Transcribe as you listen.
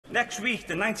Next week,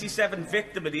 the 97th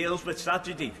victim of the Hillsborough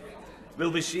tragedy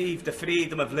will receive the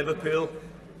freedom of Liverpool.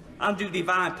 Andrew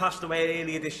Devine passed away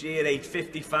earlier this year, aged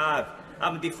 55,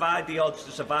 having defied the odds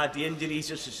to survive the injuries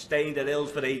he sustained at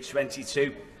Hillsborough, aged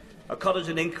 22. A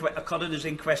coroner's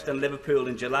inquest in Liverpool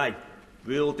in July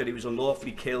ruled that he was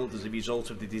unlawfully killed as a result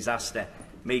of the disaster,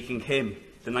 making him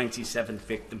the 97th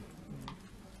victim.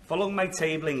 Following my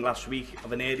tabling last week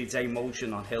of an early day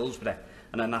motion on Hillsborough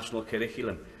and a national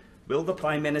curriculum, will the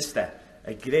Prime Minister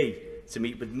agree to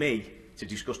meet with me to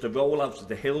discuss the rollout of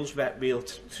the Hillsborough Real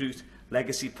Truth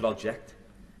Legacy Project,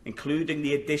 including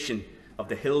the addition of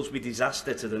the Hillsborough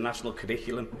disaster to the national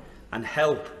curriculum, and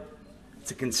help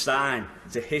to consign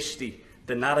to history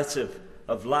the narrative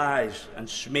of lies and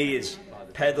smears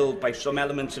peddled by some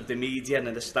elements of the media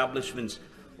and establishments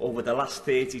over the last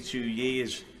 32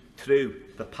 years through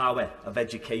the power of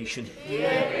education?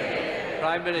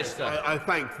 Prime Minister. I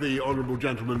thank the honourable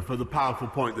gentleman for the powerful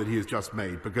point that he has just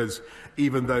made, because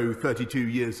even though 32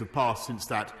 years have passed since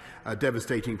that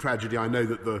devastating tragedy, I know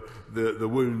that the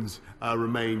wounds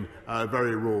remain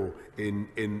very raw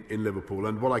in Liverpool.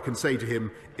 And what I can say to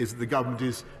him is that the government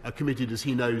is committed, as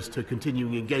he knows, to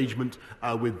continuing engagement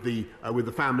with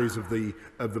the families of the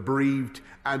bereaved,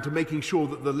 and to making sure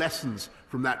that the lessons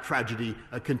from that tragedy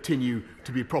continue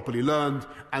to be properly learned,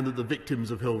 and that the victims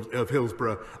of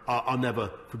Hillsborough are never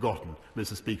forgotten,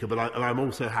 Mr. Speaker. But I'm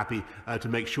also happy to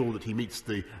make sure that he meets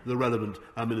the relevant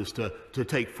Minister to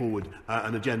take forward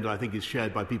an agenda I think is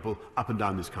shared by people up and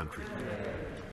down this country.